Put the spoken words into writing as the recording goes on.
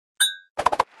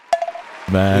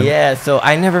man. Yeah, so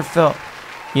I never felt,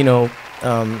 you know,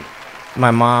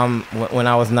 my mom, when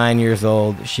I was 9 years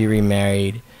old, she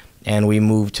remarried, and we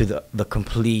moved to the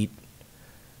complete,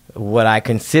 what I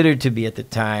considered to be at the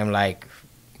time, like,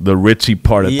 the ritzy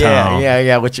part of town.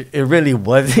 Yeah, which it really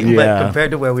wasn't, but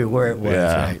compared to where we were, it was,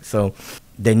 right? So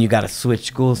then you got to switch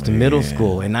schools to middle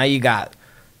school, and now you got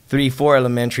 3-4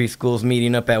 elementary schools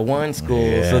meeting up at one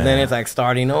school, so then it's like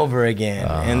starting over again.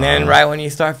 And then right when you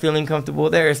start feeling comfortable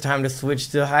there, it's time to switch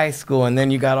to high school, and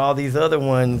then you got all these other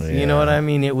ones. You know what I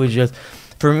mean? It was just,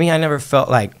 for me, I never felt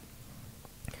like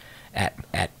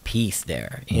at peace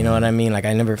there. You know what I mean? Like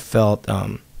I never felt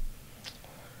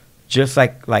just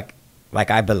like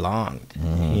I belonged.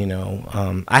 You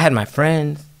know, I had my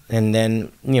friends, and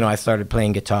then, you know, I started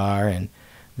playing guitar, and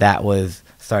that was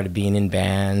started being in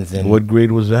bands. And what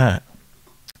grade was that?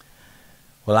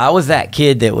 Well, I was that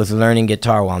kid that was learning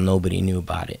guitar while nobody knew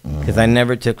about it, because I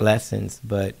never took lessons.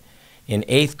 But in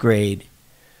 8th grade,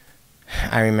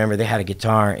 I remember they had a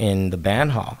guitar in the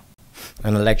band hall,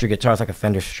 an electric guitar. It's like a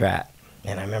Fender Strat.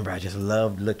 And I remember I just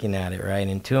loved looking at it, right?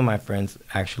 And 2 of my friends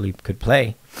actually could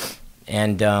play.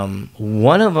 And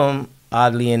one of them,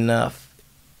 oddly enough,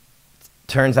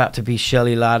 turns out to be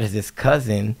Shelly Lodge's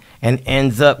cousin, and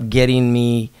ends up getting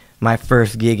me my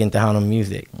first gig in Tejano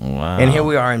music. Wow. And here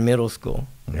we are in middle school,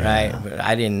 right? But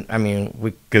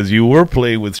because you were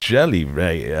playing with Shelly,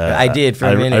 right? I did for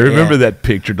a minute. I remember that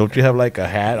picture. Don't you have like a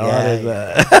hat on it?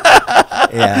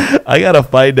 Yeah. I gotta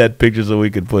find that picture so we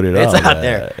can put it it's up. It's out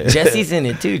there. Jesse's in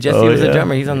it too. Jesse was a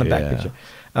drummer. He's on the back picture.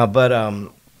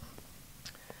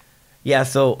 Yeah,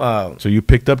 so you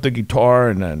picked up the guitar,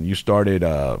 and then you started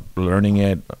learning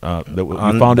it. You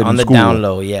found it on in the school. down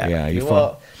low, yeah.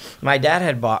 Yeah, my dad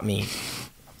had bought me.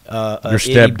 Your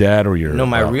stepdad or your? No,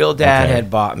 my real dad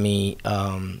had bought me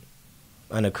an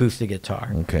acoustic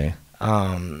guitar. Okay.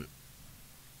 And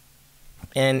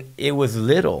it was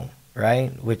little,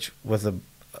 right? Which was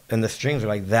and the strings were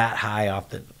like that high off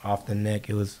the neck.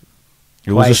 It was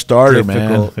a starter,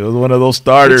 difficult. Man. It was one of those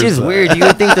starters. Which is weird. You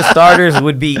would think the starters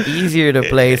would be easier to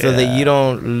play so that you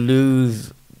don't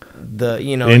lose the,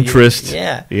 you know, interest.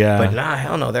 Yeah. But nah,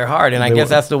 hell no, they're hard. And I guess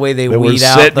that's the way they weed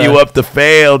out. Setting you up to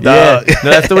fail, dog. Yeah. No,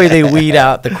 that's the way they weed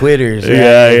out the quitters. Right?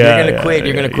 If you're gonna quit,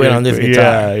 you're gonna quit on this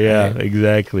guitar. Yeah,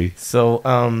 exactly. So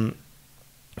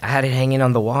I had it hanging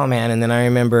on the wall, man. And then I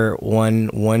remember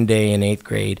one day in 8th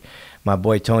grade, my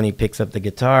boy Tony picks up the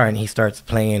guitar and he starts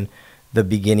playing the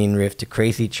beginning riff to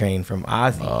Crazy Train from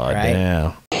Ozzy, right?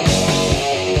 Damn.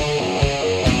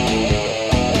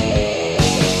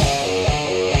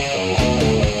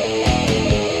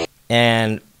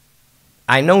 And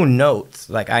I know notes,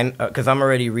 like because I'm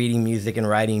already reading music and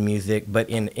writing music, but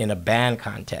in a band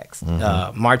context,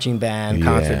 marching band,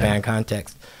 concert band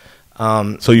context.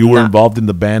 So you were involved in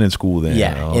the band in school then?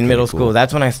 Yeah, in middle school.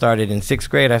 That's when I started. In 6th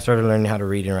grade, I started learning how to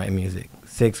read and write music.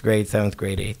 6th grade, 7th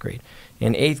grade, 8th grade.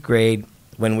 In 8th grade,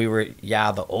 when we were,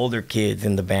 the older kids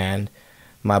in the band,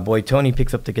 my boy Tony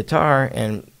picks up the guitar,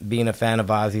 and being a fan of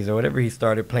Ozzy's or whatever, he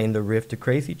started playing the riff to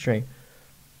Crazy Train.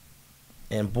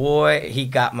 And boy, he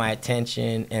got my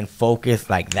attention and focus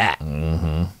like that.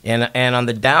 And on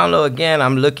the down low again,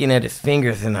 I'm looking at his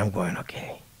fingers and I'm going,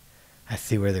 okay, I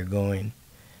see where they're going.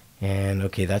 And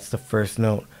okay, that's the first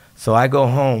note. So I go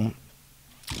home,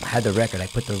 I had the record, I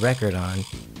put the record on,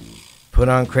 put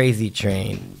on Crazy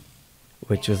Train,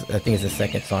 which was, I think it's the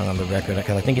second song on the record,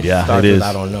 because I think it starts with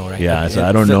I Don't Know, right? Yeah, so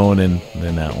I Don't Know, and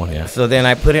then that one, yeah. So then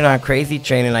I put it on Crazy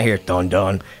Train, and I hear dun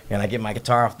dun, and I get my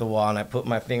guitar off the wall, and I put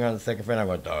my finger on the second fret, and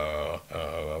I go dun,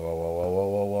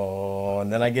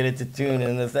 and then I get it to tune,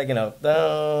 and the second note,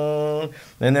 dun,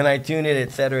 and then I tune it,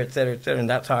 etc., etc., etc., and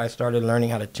that's how I started learning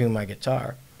how to tune my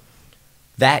guitar.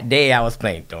 That day I was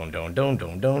playing don don don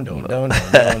don don don don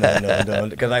don don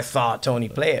because I saw Tony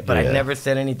play it, but I never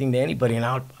said anything to anybody, and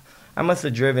I must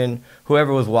have driven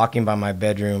whoever was walking by my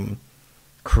bedroom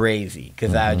crazy,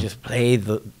 because I would just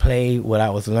play what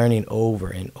I was learning over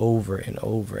and over and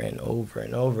over and over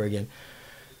and over again.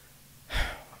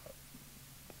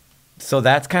 So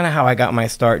that's kind of how I got my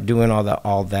start doing all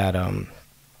that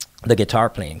the guitar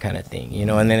playing kind of thing, you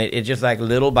know. And then it just, like,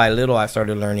 little by little I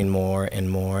started learning more and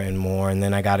more and more, and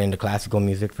then I got into classical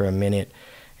music for a minute,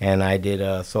 and I did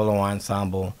a solo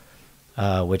ensemble,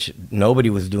 which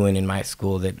nobody was doing in my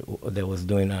school, that was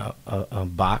doing a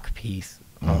Bach piece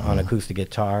on acoustic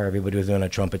guitar. Everybody was doing a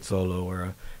trumpet solo or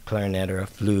a clarinet or a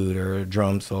flute or a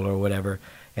drum solo or whatever,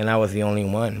 and I was the only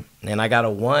one. And I got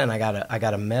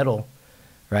a medal,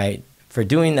 right, for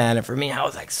doing that. And for me, I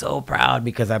was, like, so proud,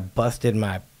 because I busted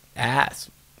my ass.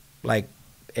 Like,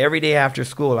 every day after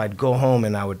school, I'd go home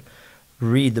and I would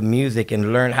read the music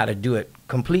and learn how to do it.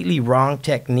 Completely wrong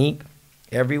technique,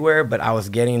 everywhere, but I was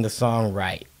getting the song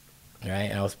right.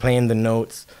 And I was playing the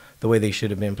notes the way they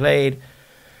should have been played.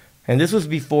 And this was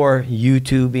before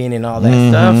YouTubing and all that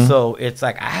stuff. So it's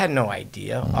like I had no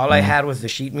idea. All I had was the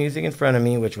sheet music in front of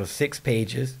me, which was 6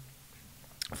 pages,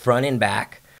 front and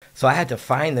back. So I had to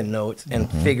find the notes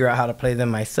and figure out how to play them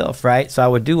myself, right? So I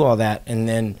would do all that. And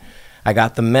then I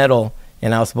got the medal,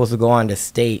 and I was supposed to go on to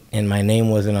state, and my name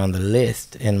wasn't on the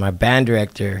list. And my band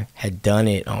director had done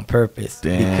it on purpose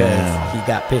because he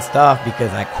got pissed off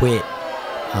because I quit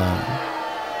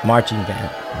marching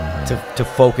band to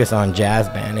focus on jazz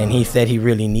band. And he said he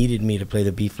really needed me to play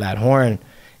the B-flat horn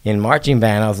in marching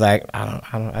band. I was like, I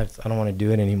don't want to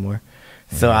do it anymore.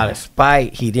 So out of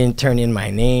spite, he didn't turn in my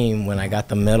name when I got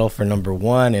the medal for number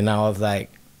 1. And I was like,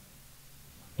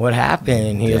 what happened?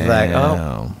 And he was like,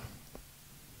 oh,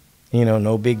 you know,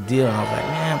 no big deal. And I was like,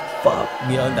 man, fuck.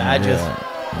 You know, I just,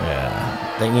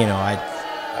 you know,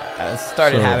 I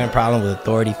started having problems with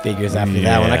authority figures after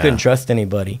that when I couldn't trust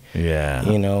anybody.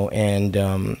 You know,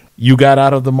 and you got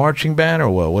out of the marching band, or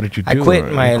what? What did you do? I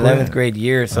quit my 11th grade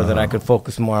year so that I could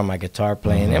focus more on my guitar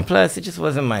playing. And plus, it just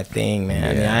wasn't my thing,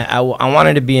 man. I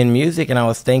wanted to be in music, and I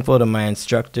was thankful to my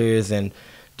instructors and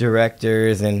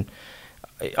directors and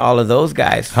all of those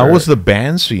guys. How was the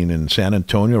band scene in San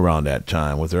Antonio around that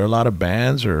time? Was there a lot of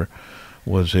bands, or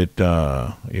was it,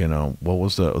 you know, what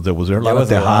was was there a lot of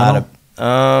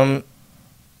Tejano?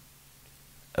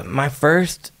 My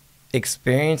first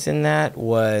experience in that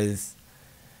was,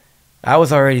 I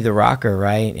was already the rocker,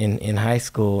 right, in high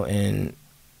school, and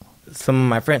some of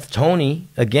my friends, Tony,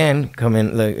 again, come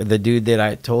in, the dude that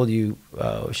I told you,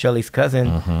 Shelly's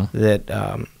cousin,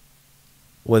 that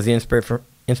was the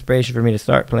inspiration for me to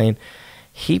start playing.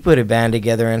 He put a band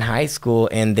together in high school,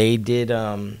 and they did,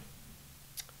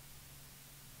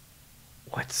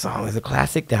 what song? It was a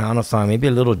classic Tejano song, maybe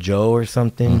a Little Joe or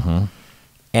something.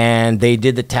 And they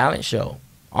did the talent show,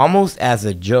 almost as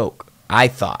a joke, I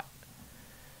thought.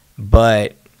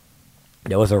 But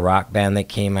there was a rock band that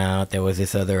came out. There was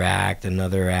this other act,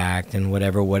 another act, and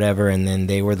whatever. And then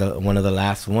they were one of the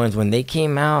last ones. When they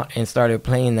came out and started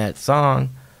playing that song,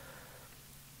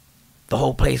 the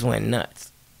whole place went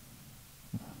nuts.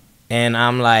 And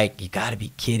I'm like, you got to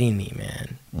be kidding me,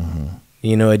 man.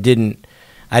 You know, I didn't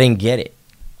get it.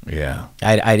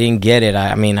 I didn't get it.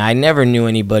 I mean, I never knew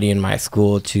anybody in my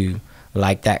school to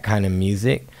like that kind of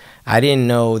music. I didn't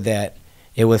know that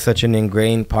it was such an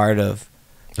ingrained part of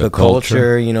the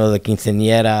culture, you know, the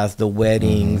quinceañeras, the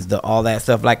weddings, all that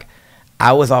stuff. Like,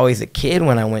 I was always a kid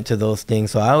when I went to those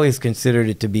things, so I always considered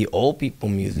it to be old people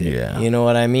music. You know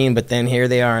what I mean? But then here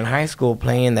they are in high school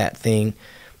playing that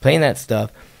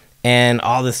stuff, and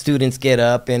all the students get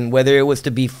up, and whether it was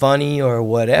to be funny or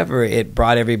whatever, it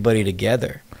brought everybody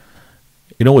together.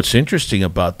 You know what's interesting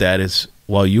about that is,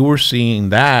 while you were seeing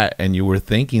that and you were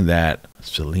thinking that,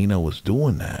 Selena was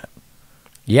doing that.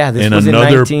 Yeah, this in was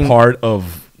another in part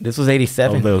of this was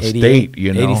 87, of the state,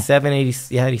 you know, 87,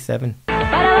 87.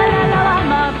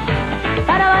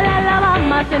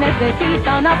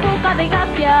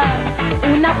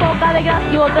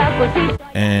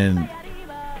 And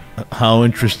how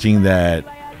interesting that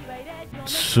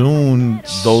soon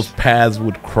those paths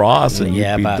would cross, and you'd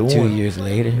be about doing 2 years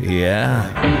later.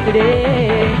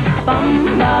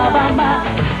 Bamba,